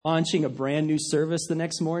launching a brand new service the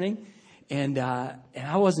next morning, and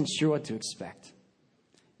I wasn't sure what to expect.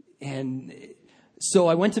 And so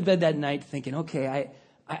I went to bed that night thinking, okay,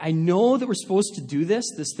 I know that we're supposed to do this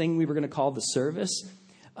thing we were going to call the service.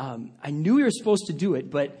 I knew we were supposed to do it,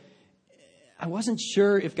 but I wasn't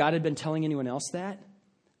sure if God had been telling anyone else that.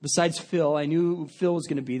 Besides Phil, I knew Phil was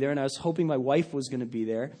going to be there, and I was hoping my wife was going to be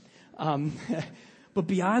there. But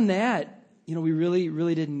beyond that, we really,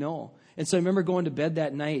 really didn't know. And so I remember going to bed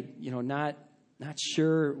that night, not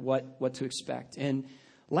sure what to expect. And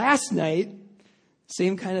last night,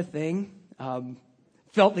 same kind of thing.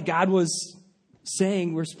 Felt that God was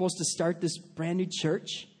saying we're supposed to start this brand new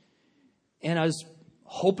church. And I was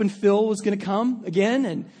hoping Phil was going to come again,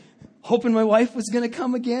 and hoping my wife was going to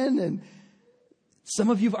come again. And some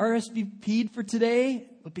of you have RSVP'd for today,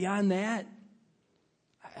 but beyond that,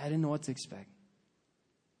 I didn't know what to expect.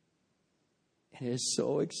 And it is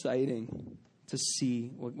so exciting to see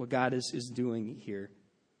what God is doing here.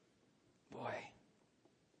 Boy,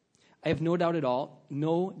 I have no doubt at all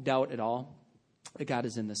that God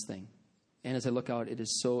is in this thing. And as I look out, it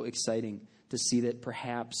is so exciting to see that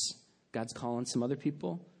perhaps God's calling some other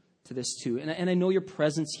people to this too. And I know your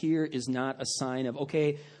presence here is not a sign of,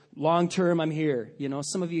 okay, long term, I'm here.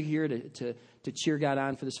 Some of you are here to cheer God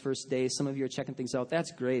on for this first day. Some of you are checking things out.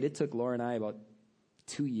 That's great. It took Laura and I about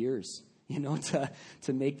 2 years,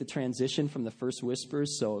 to make the transition from the first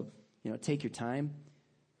whispers. So, take your time.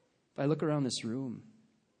 But I look around this room,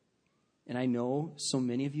 and I know so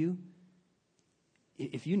many of you,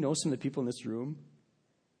 if you know some of the people in this room,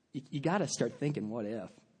 you got to start thinking, what if?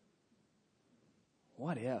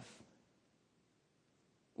 What if?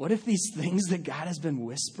 What if these things that God has been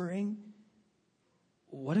whispering,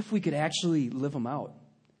 what if we could actually live them out?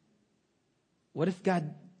 What if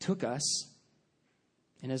God took us,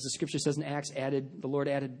 and as the scripture says in Acts, the Lord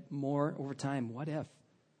added more over time? What if?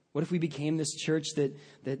 What if we became this church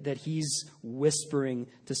that he's whispering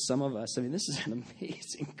to some of us? I mean, this is an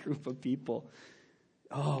amazing group of people.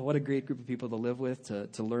 Oh, what a great group of people to live with,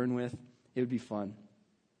 to learn with. It would be fun.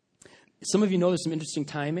 Some of you know there's some interesting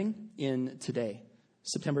timing in today,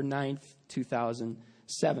 September 9th,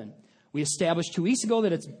 2007. We established 2 weeks ago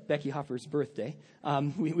that it's Becky Huffer's birthday.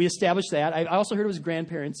 We established that. I also heard it was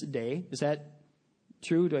Grandparents' Day. Is that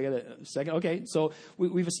true? Do I get a second? Okay, so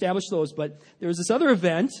we've established those. But there was this other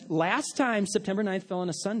event. Last time September 9th fell on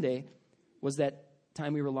a Sunday was that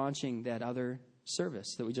time we were launching that other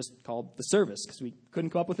service that we just called the service because we couldn't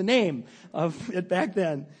come up with a name of it back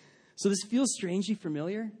then. So this feels strangely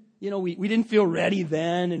familiar. We didn't feel ready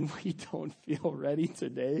then, and we don't feel ready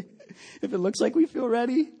today. If it looks like we feel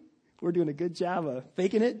ready, we're doing a good job of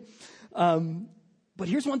faking it. But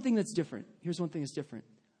here's one thing that's different.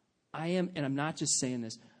 I am, and I'm not just saying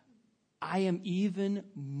this, I am even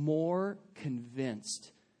more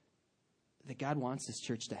convinced that God wants this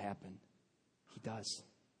church to happen. He does.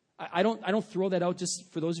 I don't throw that out just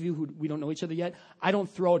for those of you who we don't know each other yet. I don't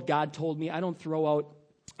throw out God told me. I don't throw out,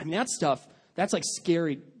 that stuff, that's like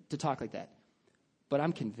scary to talk like that. But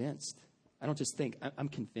I'm convinced. I don't just think. I'm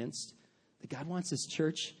convinced that God wants this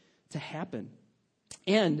church to happen.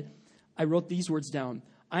 And I wrote these words down.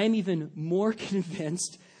 I am even more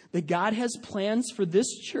convinced that God has plans for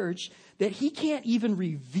this church that he can't even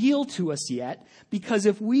reveal to us yet, because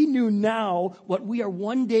if we knew now what we are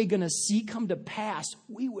one day going to see come to pass,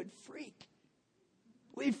 we would freak.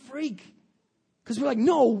 We'd freak. Because we're like,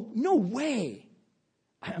 no way.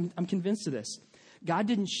 I'm convinced of this. God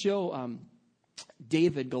didn't show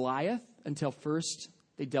David Goliath until first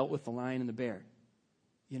they dealt with the lion and the bear.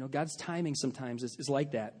 God's timing sometimes is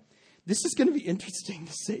like that. This is going to be interesting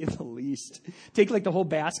to say the least. Take like the whole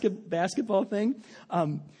basketball thing.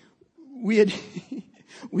 We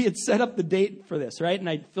had set up the date for this, right? And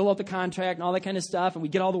I'd fill out the contract and all that kind of stuff, and we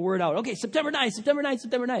get all the word out. Okay, September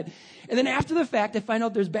 9th. And then after the fact, I find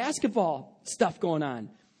out there's basketball stuff going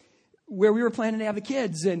on where we were planning to have the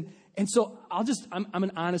kids. And so I'm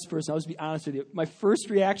an honest person. I'll just be honest with you. My first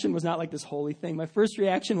reaction was not like this holy thing. My first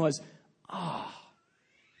reaction was,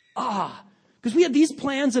 because we had these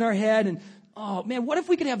plans in our head, and oh man, what if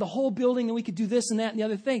we could have the whole building and we could do this and that and the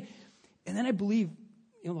other thing? And then I believe,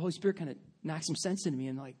 the Holy Spirit kind of knocked some sense into me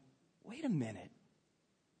and like, wait a minute.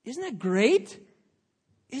 Isn't that great?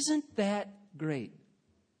 Isn't that great?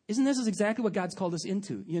 Isn't this exactly what God's called us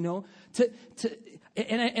into,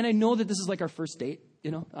 And I know that this is like our first date,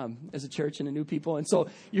 as a church and a new people. And so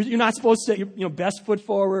you're not supposed to, best foot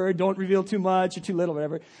forward, don't reveal too much or too little,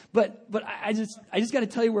 whatever. But I just got to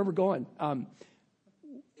tell you where we're going.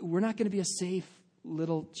 We're not going to be a safe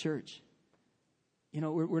little church.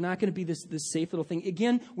 We're not going to be this safe little thing.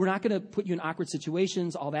 Again, we're not going to put you in awkward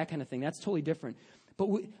situations, all that kind of thing. That's totally different.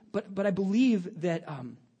 But I believe that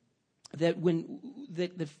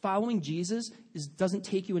that following Jesus doesn't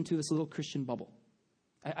take you into this little Christian bubble.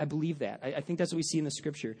 I believe that. I think that's what we see in the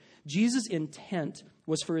Scripture. Jesus' intent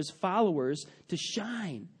was for his followers to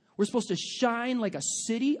shine. We're supposed to shine like a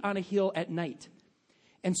city on a hill at night.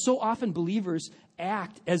 And so often believers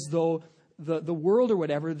act as though the world or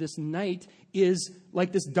whatever, this night, is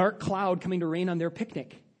like this dark cloud coming to rain on their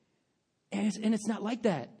picnic. And it's not like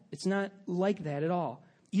that. It's not like that at all.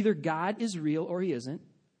 Either God is real or he isn't.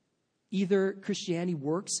 Either Christianity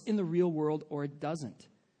works in the real world or it doesn't.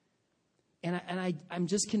 And I'm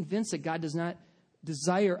just convinced that God does not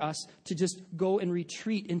desire us to just go and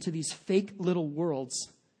retreat into these fake little worlds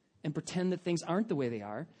and pretend that things aren't the way they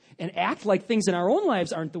are and act like things in our own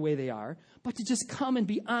lives aren't the way they are, but to just come and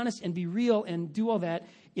be honest and be real and do all that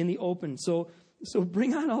in the open. So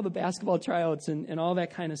bring on all the basketball tryouts and all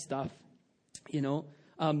that kind of stuff. You know,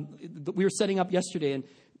 we were setting up yesterday, and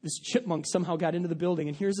this chipmunk somehow got into the building,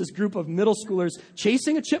 and here's this group of middle schoolers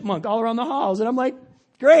chasing a chipmunk all around the halls, and I'm like,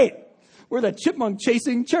 great, we're the chipmunk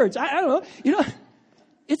chasing church. I don't know, you know,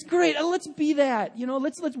 it's great. Let's be that, you know,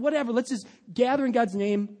 let's whatever. Let's just gather in God's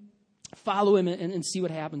name, follow him, and see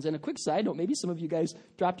what happens. And a quick side note, maybe some of you guys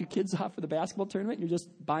dropped your kids off for the basketball tournament, and you're just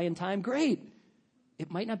buying time. Great.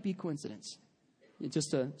 It might not be coincidence. It's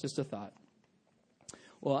just a thought.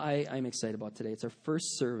 Well, I'm excited about today. It's our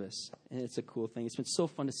first service, and it's a cool thing. It's been so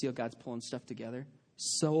fun to see how God's pulling stuff together.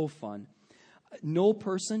 So fun. No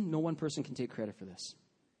one person can take credit for this.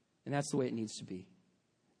 And that's the way it needs to be.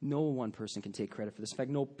 No one person can take credit for this. In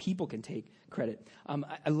fact, no people can take credit.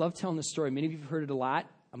 I love telling this story. Many of you have heard it a lot.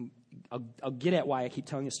 I'll get at why I keep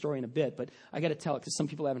telling the story in a bit, but I got to tell it because some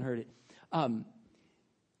people haven't heard it.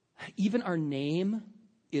 Even our name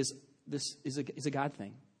is a God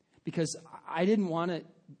thing. Because I didn't want to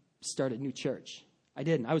start a new church. I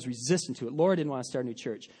didn't. I was resistant to it. Laura didn't want to start a new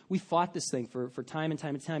church. We fought this thing for time and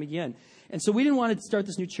time and time again. And so we didn't want to start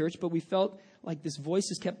this new church, but we felt like this voice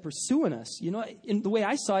just kept pursuing us. You know, in the way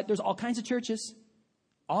I saw it, there's all kinds of churches.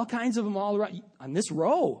 All kinds of them all around. On this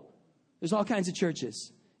row, there's all kinds of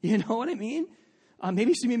churches. You know what I mean?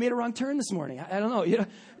 Maybe some of you made a wrong turn this morning. I don't know. You know,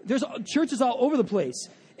 there's churches all over the place.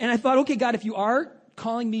 And I thought, okay, God, if you are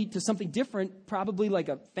calling me to something different, probably like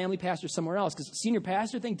a family pastor somewhere else, because senior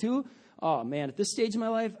pastor thing too, oh man, at this stage of my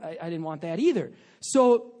life, I didn't want that either.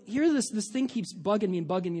 So here this thing keeps bugging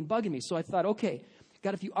me. So I thought, okay,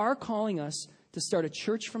 God, if you are calling us to start a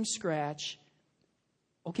church from scratch,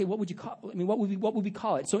 okay, what would you call? I mean, what would we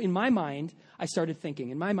call it? So in my mind, I started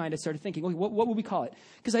thinking. Okay, what would we call it?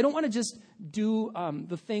 Because I don't want to just do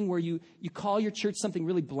the thing where you call your church something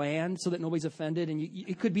really bland so that nobody's offended, and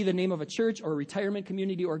it could be the name of a church or a retirement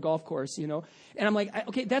community or a golf course, you know. And I'm like,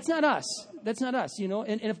 okay, that's not us. That's not us, you know.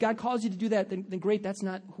 And if God calls you to do that, then great. That's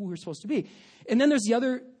not who we're supposed to be. And then there's the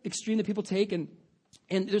other extreme that people take, and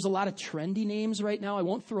there's a lot of trendy names right now. I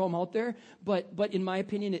won't throw them out there, but in my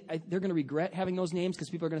opinion, they're going to regret having those names because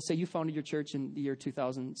people are going to say, you founded your church in the year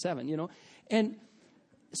 2007, you know? And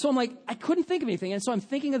so I'm like, I couldn't think of anything. And so I'm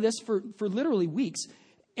thinking of this for literally weeks.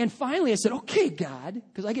 And finally I said, okay, God,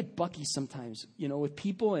 because I get bucky sometimes, you know, with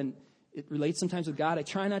people, and it relates sometimes with God. I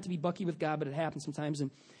try not to be bucky with God, but it happens sometimes.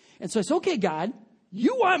 And so I said, okay, God,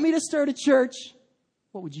 you want me to start a church.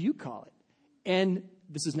 What would you call it? And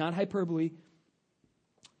this is not hyperbole.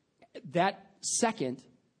 That second,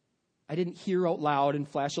 I didn't hear out loud and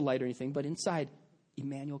flash a light or anything, but inside,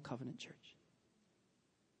 Emmanuel Covenant Church.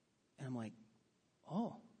 And I'm like,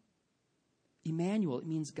 oh, Emmanuel, it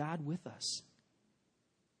means God with us.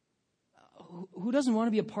 Who doesn't want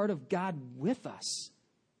to be a part of God with us?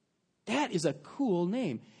 That is a cool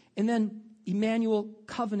name. And then Emmanuel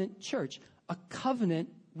Covenant Church, a covenant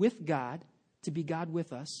with God, to be God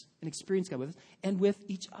with us and experience God with us and with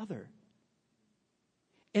each other.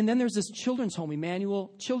 And then there's this children's home,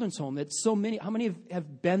 Emmanuel Children's Home, that so many, how many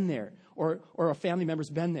have been there or a family member's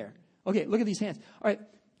been there? Okay, look at these hands. All right,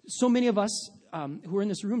 so many of us who are in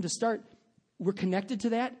this room to start, we're connected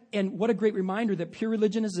to that. And what a great reminder that pure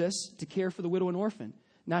religion is this, to care for the widow and orphan,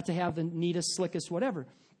 not to have the neatest, slickest, whatever.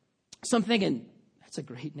 So I'm thinking, that's a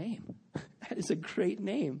great name. That is a great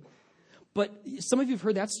name. But some of you have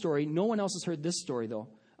heard that story. No one else has heard this story, though.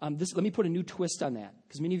 Let me put a new twist on that,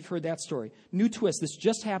 because many of you have heard that story. New twist. This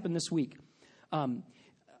just happened this week. When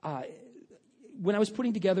I was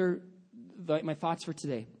putting together my thoughts for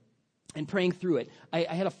today and praying through it, I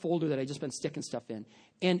had a folder that I'd just been sticking stuff in.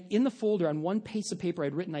 And in the folder, on one piece of paper,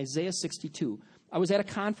 I'd written Isaiah 62. I was at a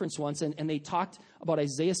conference once, and they talked about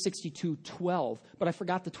Isaiah 62:12, but I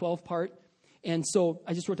forgot the 12 part. And so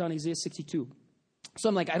I just wrote down Isaiah 62. So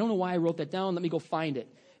I'm like, I don't know why I wrote that down. Let me go find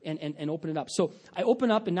it. and open it up. So I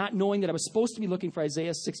open up, and not knowing that I was supposed to be looking for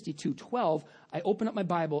Isaiah 62:12, I open up my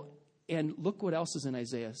Bible, and look what else is in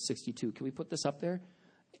Isaiah 62. Can we put this up there?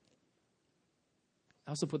 I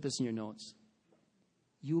also put this in your notes.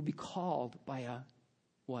 You will be called by a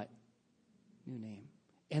what? New name.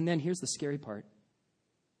 And then here's the scary part.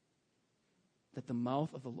 That the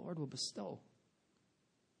mouth of the Lord will bestow.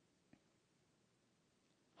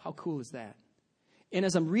 How cool is that? And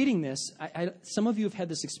as I'm reading this, some of you have had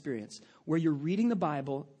this experience where you're reading the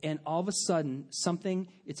Bible and all of a sudden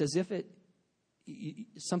it's as if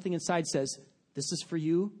something inside says, this is for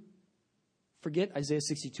you. Forget Isaiah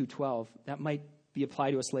 62:12. That might be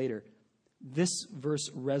applied to us later. This verse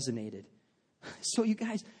resonated. So you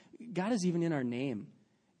guys, God is even in our name.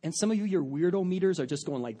 And some of you, your weirdo meters are just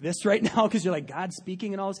going like this right now because you're like, God's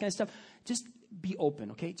speaking and all this kind of stuff. Just be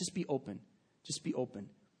open, okay? Just be open. Just be open.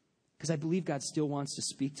 Because I believe God still wants to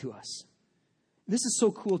speak to us. This is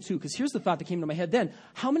so cool, too, because here's the thought that came to my head then.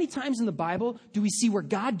 How many times in the Bible do we see where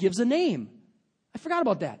God gives a name? I forgot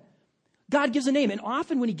about that. God gives a name. And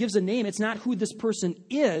often when he gives a name, it's not who this person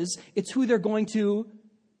is. It's who they're going to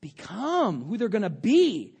become, who they're going to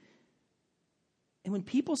be. And when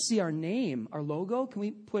people see our name, our logo, can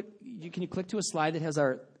you click to a slide that has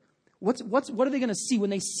what are they going to see? When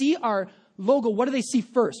they see our logo, what do they see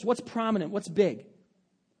first? What's prominent? What's big?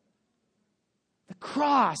 The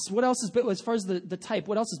cross. What else is big? As far as the type,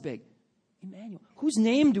 what else is big? Emmanuel. Whose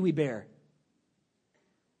name do we bear?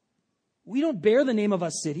 We don't bear the name of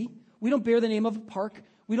a city. We don't bear the name of a park.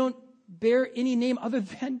 We don't bear any name other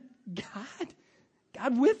than God.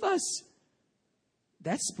 God with us.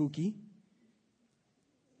 That's spooky.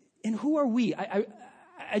 And who are we? I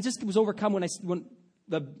just was overcome when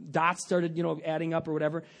the dots started, adding up or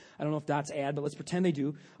whatever. I don't know if dots add, but let's pretend they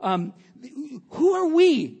do. Who are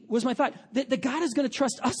we? Was my thought. That God is going to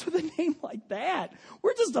trust us with a name like that.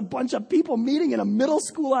 We're just a bunch of people meeting in a middle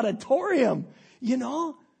school auditorium.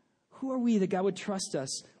 Who are we that God would trust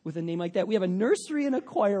us with a name like that? We have a nursery and a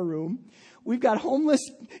choir room. We've got homeless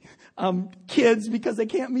kids because they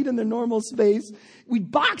can't meet in their normal space. We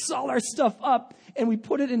box all our stuff up and we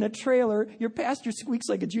put it in a trailer. Your pastor squeaks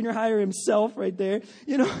like a junior higher himself right there.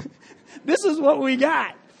 This is what we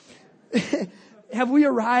got. Have we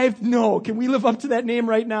arrived? No. Can we live up to that name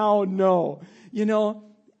right now? No.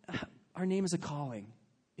 Our name is a calling.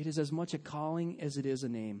 It is as much a calling as it is a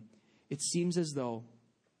name. It seems as though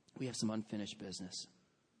we have some unfinished business.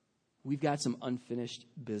 We've got some unfinished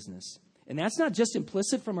business. And that's not just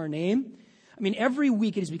implicit from our name. I mean, every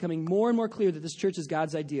week it is becoming more and more clear that this church is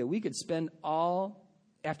God's idea. We could spend all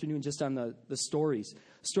afternoon just on the stories.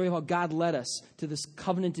 The story of how God led us to this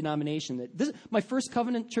covenant denomination. My first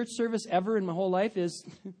covenant church service ever in my whole life is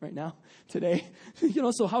right now, today.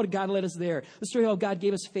 So how did God lead us there? The story of how God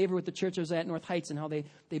gave us favor with the church I was at North Heights and how they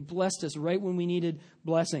blessed us right when we needed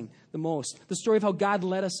blessing the most. The story of how God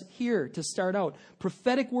led us here to start out.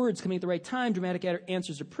 Prophetic words coming at the right time, dramatic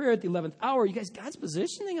answers to prayer at the 11th hour. You guys, God's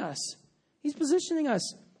positioning us. He's positioning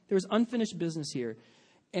us. There's unfinished business here.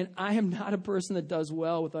 And I am not a person that does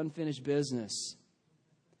well with unfinished business.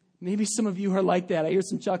 Maybe some of you are like that. I hear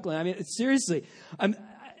some chuckling. I mean, seriously,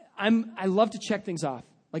 I love to check things off,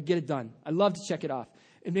 like get it done. I love to check it off.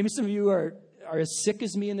 And maybe some of you are as sick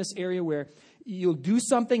as me in this area where you'll do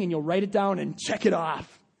something and you'll write it down and check it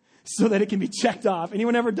off so that it can be checked off.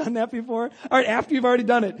 Anyone ever done that before? All right, after you've already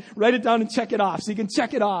done it, write it down and check it off so you can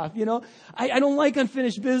check it off. I don't like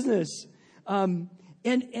unfinished business. And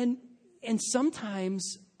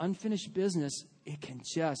sometimes unfinished business, it can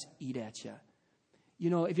just eat at you.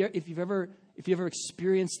 If you've ever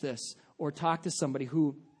experienced this or talked to somebody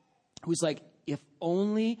who's like, if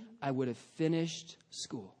only I would have finished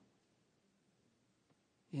school,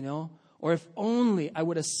 or if only I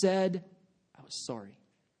would have said I was sorry,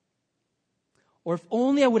 or if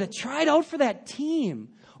only I would have tried out for that team,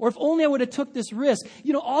 or if only I would have took this risk,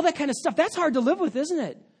 all that kind of stuff. That's hard to live with, isn't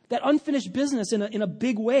it? That unfinished business in a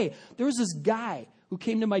big way. There was this guy who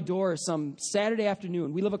came to my door some Saturday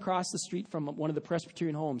afternoon. We live across the street from one of the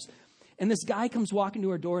Presbyterian homes. And this guy comes walking to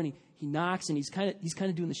our door and he knocks and he's kind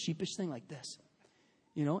of doing the sheepish thing like this.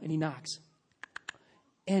 And he knocks.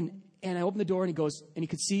 And I open the door and he goes, and he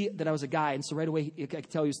could see that I was a guy. And so right away I could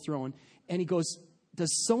tell he was thrown. And he goes,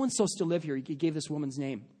 does so-and-so still live here? He gave this woman's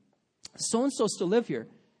name. So-and-so still live here.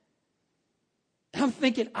 And I'm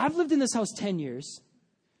thinking, I've lived in this house 10 years.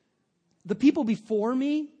 The people before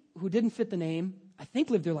me who didn't fit the name, I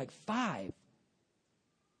think lived there like 5.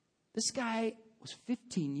 This guy was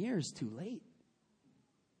 15 years too late.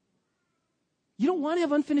 You don't want to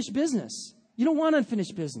have unfinished business. You don't want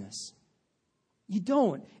unfinished business. You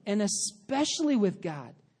don't. And especially with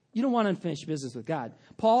God. You don't want unfinished business with God.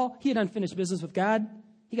 Paul, he had unfinished business with God.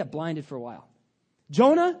 He got blinded for a while.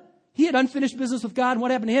 Jonah, he had unfinished business with God. And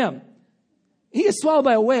what happened to him? He gets swallowed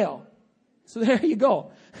by a whale. So there you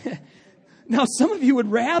go. Now, some of you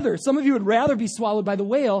would rather be swallowed by the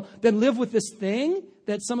whale than live with this thing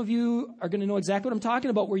that some of you are going to know exactly what I'm talking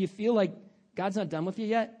about, where you feel like God's not done with you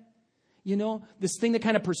yet. You know, this thing that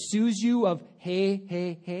kind of pursues you of,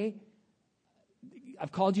 hey.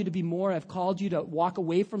 I've called you to be more. I've called you to walk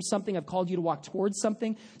away from something. I've called you to walk towards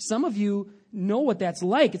something. Some of you know what that's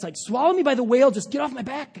like. It's like, swallow me by the whale. Just get off my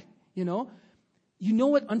back. You know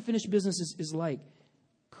what unfinished business is like.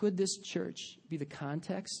 Could this church be the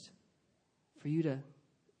context for you to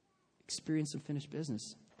experience some finished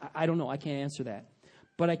business? I don't know. I can't answer that.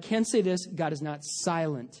 But I can say this. God is not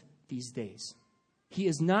silent these days. He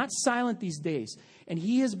is not silent these days. And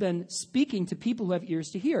he has been speaking to people who have ears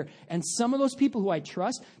to hear. And some of those people who I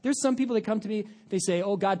trust, there's some people that come to me, they say,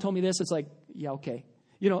 oh, God told me this. It's like, yeah, okay.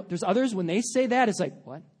 You know, there's others, when they say that, it's like,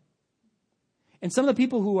 what? And some of the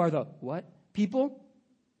people who are the what people,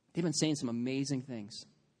 they've been saying some amazing things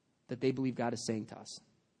that they believe God is saying to us.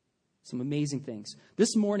 Some amazing things.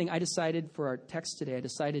 This morning, I decided for our text today, I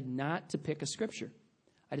decided not to pick a scripture.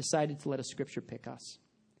 I decided to let a scripture pick us.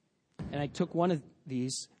 And I took one of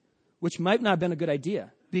these, which might not have been a good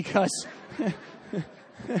idea, because,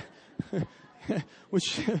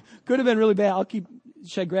 which could have been really bad.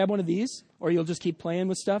 Should I grab one of these? Or you'll just keep playing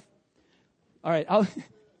with stuff? All right,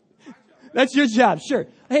 that's your job, sure.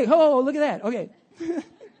 Hey, look at that. Okay.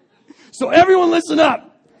 So everyone listen up.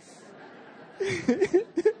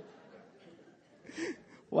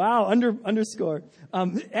 Wow, underscore.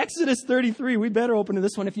 Exodus 33, we better open to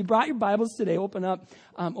this one. If you brought your Bibles today, open them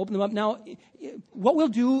up. Now, what we'll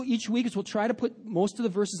do each week is we'll try to put most of the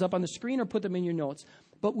verses up on the screen or put them in your notes.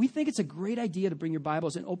 But we think it's a great idea to bring your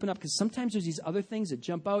Bibles and open up, because sometimes there's these other things that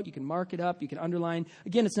jump out. You can mark it up, you can underline.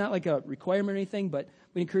 Again, it's not like a requirement or anything, but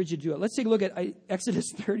we encourage you to do it. Let's take a look at Exodus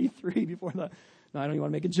 33 before the... No, I don't even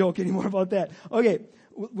want to make a joke anymore about that. Okay,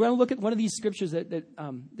 we're going to look at one of these scriptures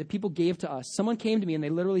that people gave to us. Someone came to me and they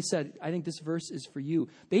literally said, I think this verse is for you.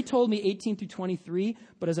 They told me 18 through 23,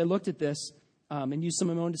 but as I looked at this and used some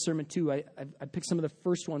of my own discernment too, I picked some of the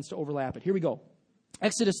first ones to overlap it. Here we go.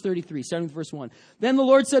 Exodus 33, starting with verse 1. Then the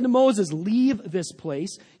Lord said to Moses, leave this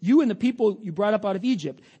place, you and the people you brought up out of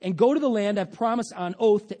Egypt, and go to the land I've promised on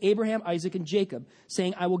oath to Abraham, Isaac, and Jacob,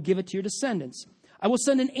 saying, I will give it to your descendants. I will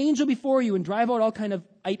send an angel before you and drive out all kind of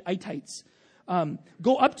itites.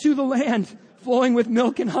 Go up to the land flowing with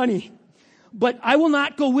milk and honey. But I will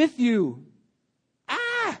not go with you.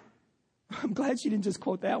 I'm glad she didn't just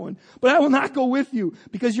quote that one. But I will not go with you,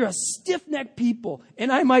 because you're a stiff-necked people,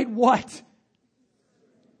 and I might what?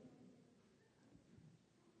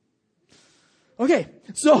 Okay,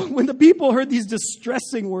 so when the people heard these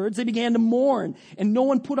distressing words, they began to mourn, and no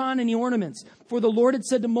one put on any ornaments. For the Lord had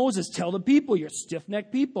said to Moses, tell the people, you're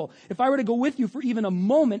stiff-necked people. If I were to go with you for even a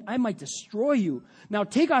moment, I might destroy you. Now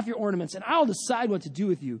take off your ornaments, and I'll decide what to do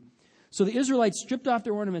with you. So the Israelites stripped off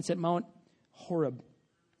their ornaments at Mount Horeb.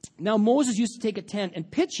 Now Moses used to take a tent and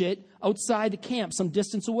pitch it outside the camp some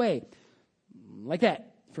distance away. Like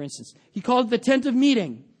that, for instance. He called it the tent of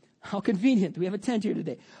meeting. How convenient. We have a tent here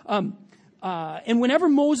today. And whenever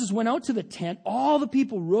Moses went out to the tent, all the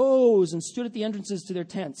people rose and stood at the entrances to their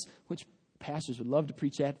tents, which pastors would love to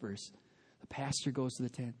preach that verse. The pastor goes to the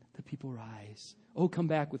tent, the people rise. Oh, come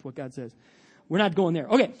back with what God says. We're not going there.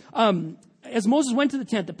 Okay. As Moses went to the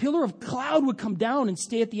tent, the pillar of cloud would come down and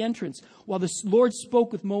stay at the entrance while the Lord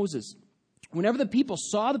spoke with Moses. Whenever the people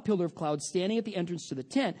saw the pillar of cloud standing at the entrance to the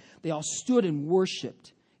tent, they all stood and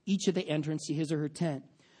worshiped, each at the entrance to his or her tent.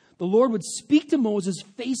 The Lord would speak to Moses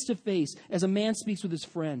face to face as a man speaks with his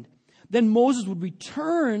friend. Then Moses would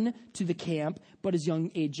return to the camp, but his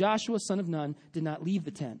young aide Joshua, son of Nun, did not leave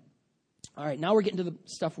the tent. All right, now we're getting to the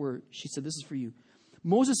stuff where she said, this is for you.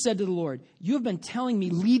 Moses said to the Lord, you have been telling me,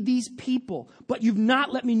 lead these people, but you've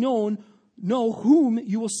not let me know whom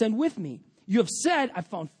you will send with me. You have said,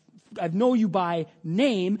 I know you by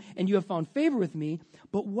name, and you have found favor with me,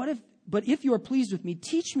 but if you are pleased with me,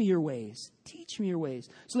 teach me your ways. Teach me your ways,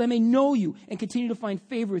 so that I may know you and continue to find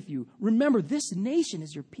favor with you. Remember, this nation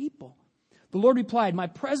is your people. The Lord replied, my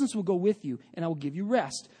presence will go with you, and I will give you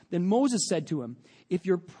rest. Then Moses said to him, if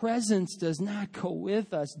your presence does not go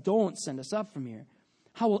with us, don't send us up from here.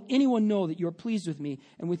 How will anyone know that you are pleased with me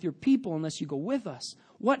and with your people unless you go with us?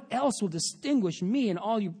 What else will distinguish me and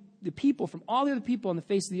all the people from all the other people on the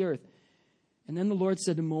face of the earth? And then the Lord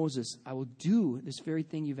said to Moses, I will do this very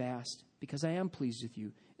thing you've asked, because I am pleased with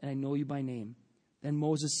you, and I know you by name. Then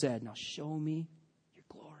Moses said, now show me your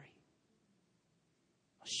glory.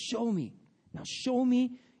 Now show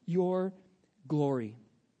me your glory.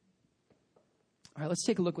 All right, let's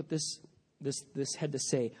take a look what this had to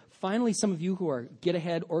say. Finally, some of you who are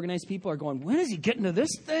get-ahead, organized people are going, when is he getting to this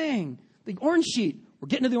thing? The orange sheet. We're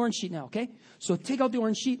getting to the orange sheet now, okay? So take out the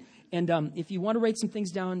orange sheet, and if you want to write some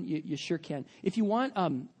things down, you sure can. If you want,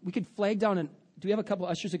 we could flag down, and do we have a couple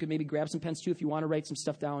of ushers that could maybe grab some pens too if you want to write some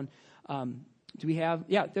stuff down? Do we have?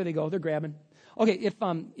 Yeah, there they go. They're grabbing. Okay,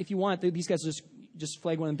 if you want, these guys just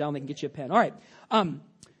flag one of them down. They can get you a pen. All right.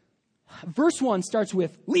 Verse 1 starts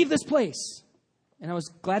with, leave this place. And I was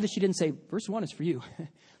glad that she didn't say, verse 1 is for you.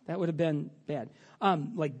 That would have been bad.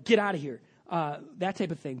 Like, get out of here. That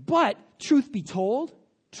type of thing. But truth be told,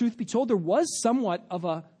 there was somewhat of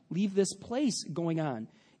a leave this place going on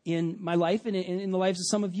in my life and in the lives of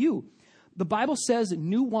some of you. The Bible says that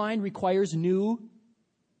new wine requires new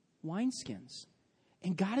wineskins.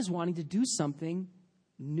 And God is wanting to do something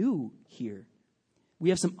new here. We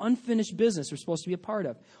have some unfinished business we're supposed to be a part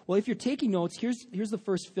of. Well, if you're taking notes, here's the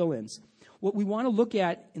first fill-ins. What we want to look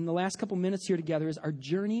at in the last couple minutes here together is our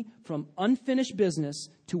journey from unfinished business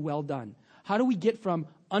to well done. How do we get from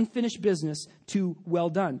unfinished business to well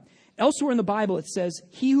done? Elsewhere in the Bible, it says,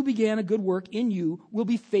 he who began a good work in you will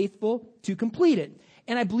be faithful to complete it.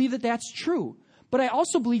 And I believe that that's true. But I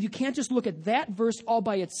also believe you can't just look at that verse all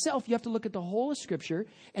by itself. You have to look at the whole of Scripture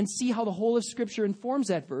and see how the whole of Scripture informs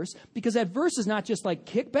that verse. Because that verse is not just like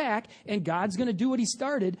kick back and God's going to do what he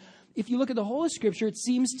started. If you look at the whole of Scripture, it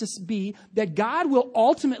seems to be that God will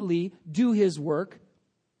ultimately do his work.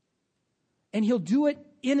 And he'll do it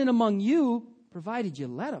in and among you, provided you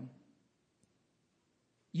let him.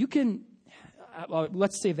 You can,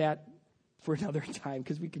 let's save that for another time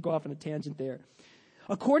because we could go off on a tangent there.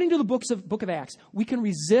 According to the book of Acts, we can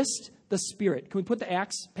resist the Spirit. Can we put the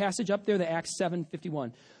Acts passage up there, the Acts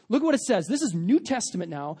 7:51? Look at what it says. This is New Testament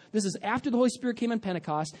now. This is after the Holy Spirit came on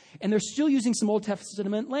Pentecost, and they're still using some Old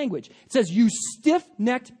Testament language. It says, you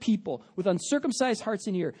stiff-necked people with uncircumcised hearts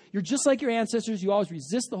and ear. You're just like your ancestors. You always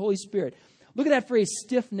resist the Holy Spirit. Look at that phrase,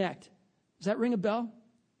 stiff-necked. Does that ring a bell?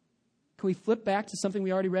 Can we flip back to something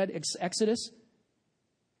we already read? Exodus.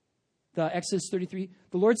 Exodus 33.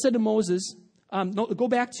 The Lord said to Moses, go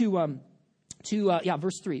back to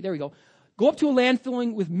verse 3. There we go. Go up to a land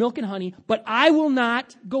filling with milk and honey, but I will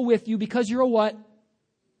not go with you because you're a what?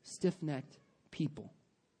 Stiff-necked people.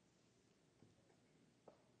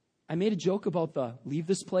 I made a joke about the leave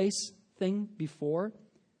this place thing before,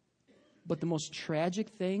 but the most tragic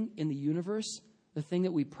thing in the universe, the thing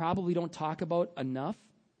that we probably don't talk about enough,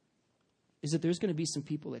 is that there's going to be some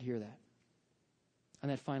people that hear that on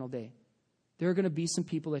that final day. There are going to be some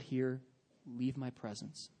people that hear, leave my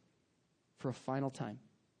presence for a final time.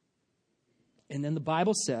 And then the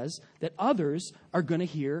Bible says that others are going to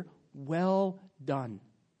hear, well done.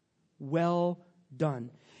 Well done.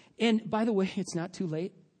 And by the way, it's not too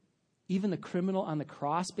late. Even the criminal on the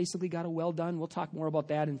cross basically got a well done. We'll talk more about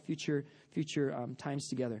that in future times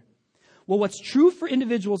together. Well, what's true for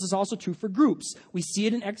individuals is also true for groups. We see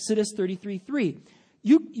it in Exodus 33:3.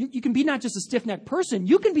 You can be not just a stiff-necked person,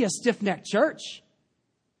 you can be a stiff-necked church.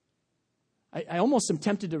 I almost am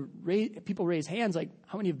tempted to people raise hands like,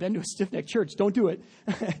 how many have been to a stiff-necked church? Don't do it.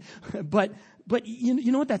 but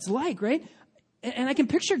you know what that's like, right? And I can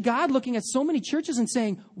picture God looking at so many churches and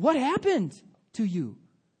saying, what happened to you?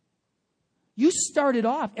 You started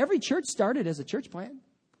off, every church started as a church plant.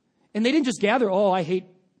 And they didn't just gather, I hate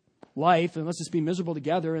life and let's just be miserable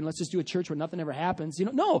together and let's just do a church where nothing ever happens.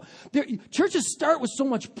 No, churches start with so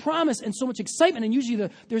much promise and so much excitement, and usually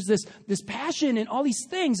there's this passion and all these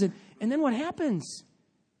things, and then what happens?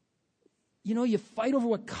 You fight over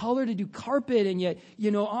what color to do carpet, and yet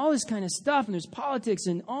all this kind of stuff, and there's politics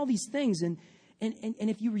and all these things, and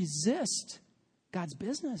if you resist God's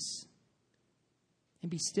business and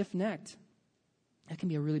be stiff-necked, that can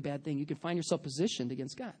be a really bad thing. You can find yourself positioned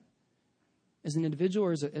against God as an individual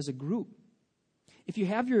or as a group. If you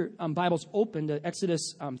have your Bibles open to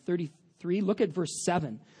Exodus 33, look at verse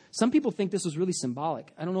 7. Some people think this was really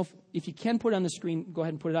symbolic. I don't know if you can put it on the screen, go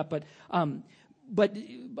ahead and put it up, but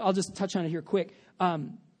I'll just touch on it here quick.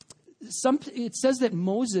 It says that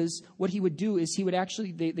Moses, what he would do is he would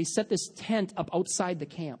actually, they set this tent up outside the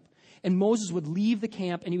camp. And Moses would leave the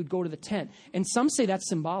camp and he would go to the tent. And some say that's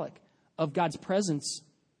symbolic of God's presence,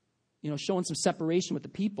 showing some separation with the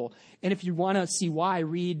people. And if you want to see why,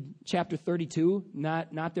 read chapter 32,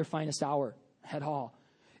 not their finest hour at all.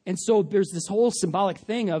 And so there's this whole symbolic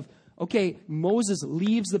thing of, okay, Moses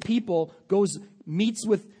leaves the people, meets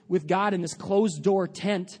with God in this closed door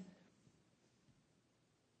tent,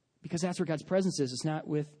 because that's where God's presence is. It's not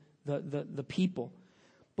with the people.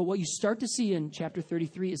 But what you start to see in chapter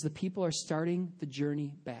 33 is the people are starting the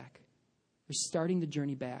journey back. They're starting the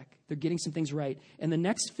journey back. They're getting some things right. And the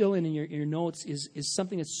next fill-in in your notes is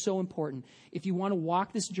something that's so important. If you want to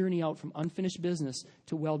walk this journey out from unfinished business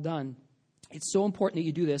to well done, it's so important that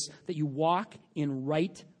you do this, that you walk in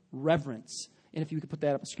right reverence. And if you could put that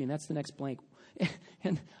up on the screen, that's the next blank.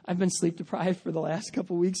 And I've been sleep deprived for the last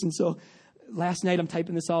couple of weeks, and so last night I'm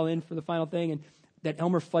typing this all in for the final thing, and that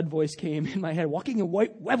Elmer Fudd voice came in my head, walking in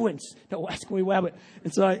white reverence. Don't ask me wabbit.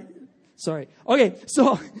 And so sorry. Okay,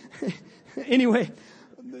 so anyway,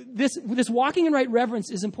 this walking in right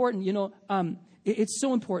reverence is important. It's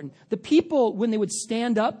so important. The people, when they would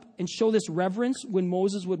stand up and show this reverence when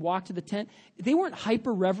Moses would walk to the tent, they weren't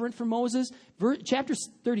hyper-reverent for Moses. Chapter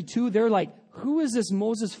 32, they're like, who is this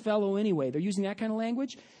Moses fellow anyway? They're using that kind of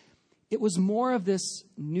language. It was more of this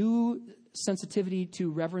new sensitivity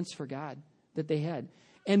to reverence for God that they had.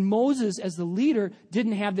 And Moses, as the leader,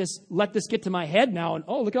 didn't have this, let this get to my head now, and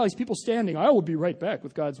look at all these people standing. I will be right back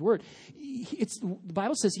with God's word. The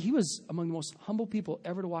Bible says he was among the most humble people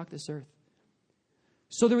ever to walk this earth.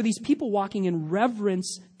 So there were these people walking in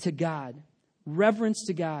reverence to God. Reverence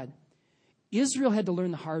to God. Israel had to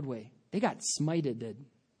learn the hard way. They got smited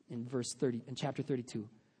in chapter 32.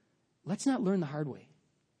 Let's not learn the hard way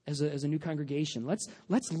as a new congregation. Let's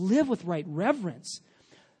live with right reverence.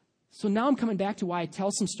 So now I'm coming back to why I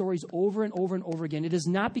tell some stories over and over and over again. It is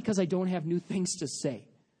not because I don't have new things to say.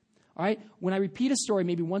 All right? When I repeat a story,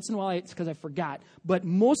 maybe once in a while it's because I forgot. But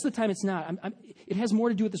most of the time it's not. It has more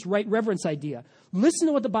to do with this right reverence idea. Listen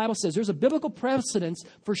to what the Bible says. There's a biblical precedence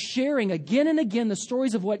for sharing again and again the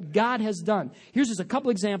stories of what God has done. Here's just a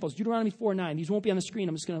couple examples. Deuteronomy 4:9. These won't be on the screen.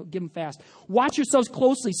 I'm just going to give them fast. Watch yourselves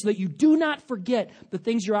closely so that you do not forget the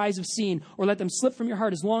things your eyes have seen or let them slip from your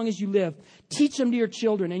heart as long as you live. Teach them to your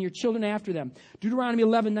children and your children after them. Deuteronomy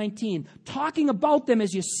 11:19. Talking about them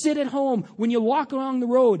as you sit at home, when you walk along the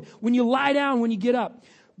road, when you lie down, when you get up.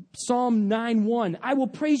 Psalm 9:1. I will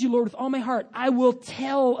praise you, Lord, with all my heart. I will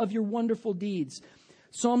tell of your wonderful deeds.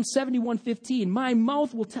 Psalm 71:15. My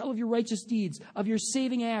mouth will tell of your righteous deeds, of your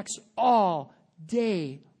saving acts all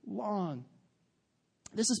day long.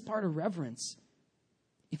 This is part of reverence.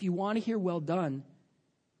 If you want to hear well done,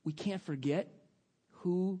 we can't forget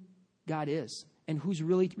who God is and who's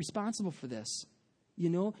really responsible for this.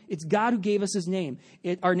 It's God who gave us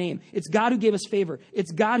our name. It's God who gave us favor.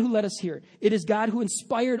 It's God who led us here. It is God who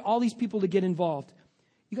inspired all these people to get involved.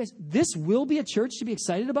 You guys, this will be a church to be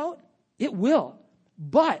excited about. It will.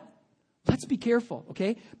 But let's be careful,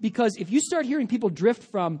 okay? Because if you start hearing people drift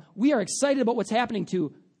from, we are excited about what's happening,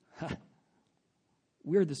 to,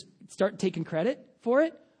 start taking credit for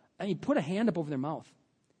it, put a hand up over their mouth.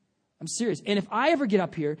 I'm serious. And if I ever get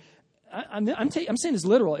up here, I'm saying this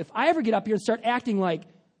literal. If I ever get up here and start acting like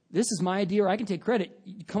this is my idea or I can take credit,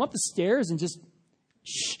 you come up the stairs and just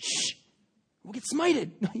shh, we'll get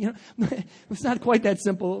smited. It's not quite that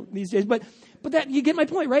simple these days, but that you get my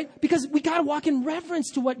point, right? Because we got to walk in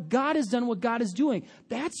reverence to what God has done, what God is doing.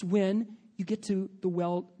 That's when you get to the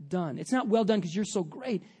well done. It's not well done because you're so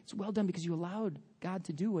great. It's well done because you allowed God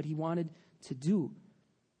to do what he wanted to do.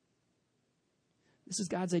 This is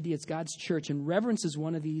God's idea. It's God's church. And reverence is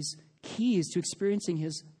one of these keys to experiencing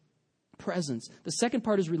his presence. The second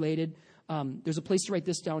part is related. There's a place to write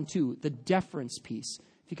this down too. The deference piece.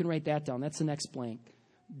 If you can write that down, that's the next blank.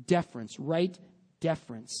 Deference. Write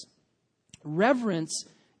deference. Reverence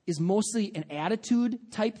is mostly an attitude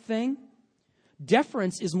type thing.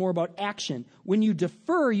 Deference is more about action. When you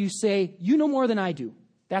defer, you say, you know more than I do.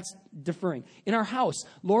 That's deferring. In our house,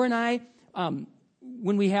 Laura and I,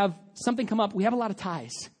 when we have something come up, we have a lot of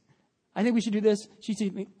ties. I think we should do this. She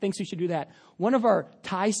thinks we should do that. One of our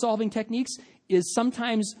tie-solving techniques is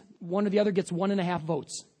sometimes one or the other gets 1.5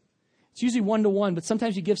 votes. It's usually 1-1, but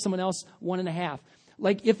sometimes you give someone else 1.5.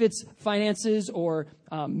 Like if it's finances or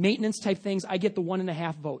maintenance type things, I get the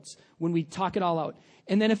 1.5 votes when we talk it all out.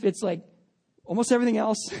 And then if it's like almost everything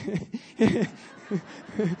else,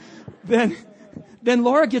 then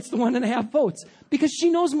Laura gets the 1.5 votes because she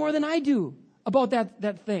knows more than I do about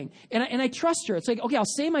that thing. And I trust her. It's like, okay, I'll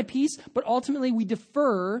say my piece, but ultimately we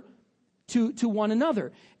defer to one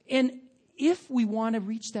another. And if we want to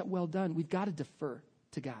reach that well done, we've got to defer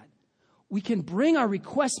to God. We can bring our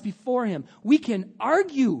requests before him. We can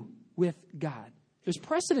argue with God. There's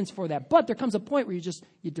precedence for that. But there comes a point where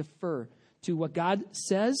you defer to what God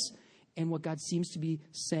says and what God seems to be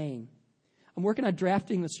saying. I'm working on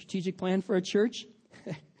drafting the strategic plan for a church.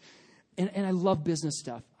 And I love business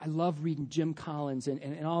stuff. I love reading Jim Collins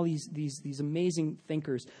and all these amazing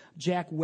thinkers. Jack